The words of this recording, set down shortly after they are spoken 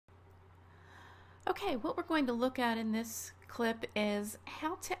Okay, what we're going to look at in this clip is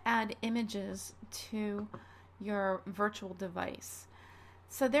how to add images to your virtual device.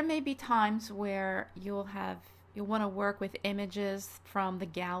 So there may be times where you'll want to work with images from the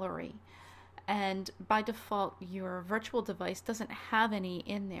gallery, and by default your virtual device doesn't have any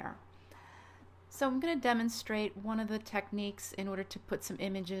in there. So I'm going to demonstrate one of the techniques in order to put some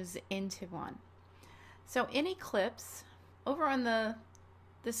images into one. So in Eclipse, over on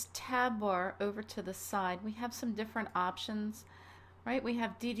this tab bar over to the side, we have some different options, right? We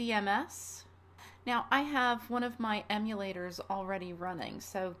have DDMS. Now I have one of my emulators already running,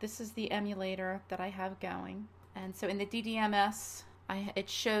 so this is the emulator that I have going. And so in the DDMS, it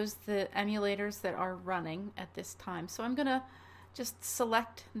shows the emulators that are running at this time. So I'm gonna just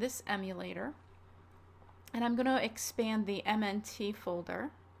select this emulator, and I'm gonna expand the MNT folder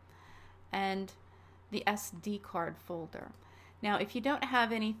and the SD card folder. Now, if you don't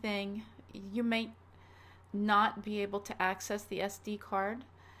have anything, you may not be able to access the SD card.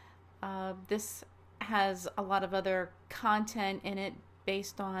 This has a lot of other content in it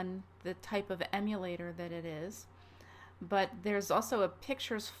based on the type of emulator that it is. But there's also a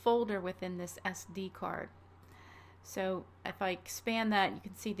pictures folder within this SD card. So if I expand that, you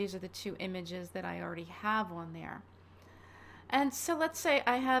can see these are the two images that I already have on there. And so let's say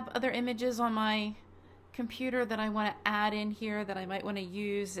I have other images on my computer that I want to add in here that I might want to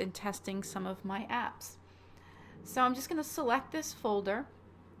use in testing some of my apps. So I'm just going to select this folder,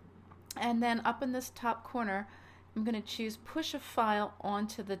 and then up in this top corner I'm going to choose push a file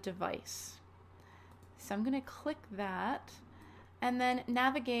onto the device. So I'm going to click that and then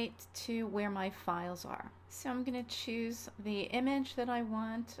navigate to where my files are. So I'm going to choose the image that I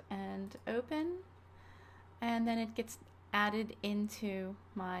want and open, and then it gets added into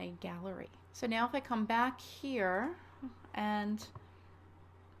my gallery. So now if I come back here and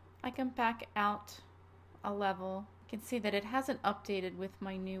I come back out a level, you can see that it hasn't updated with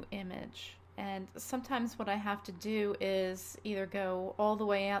my new image. And sometimes what I have to do is either go all the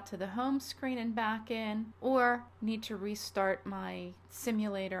way out to the home screen and back in, or need to restart my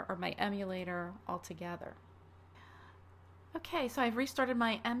simulator or my emulator altogether. Okay, so I've restarted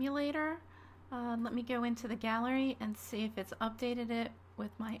my emulator. Let me go into the gallery and see if it's updated it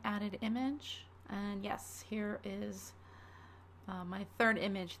with my added image. And yes, here is my third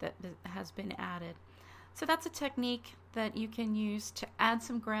image that has been added. So that's a technique that you can use to add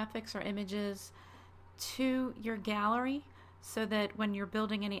some graphics or images to your gallery so that when you're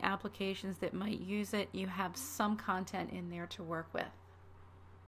building any applications that might use it, you have some content in there to work with.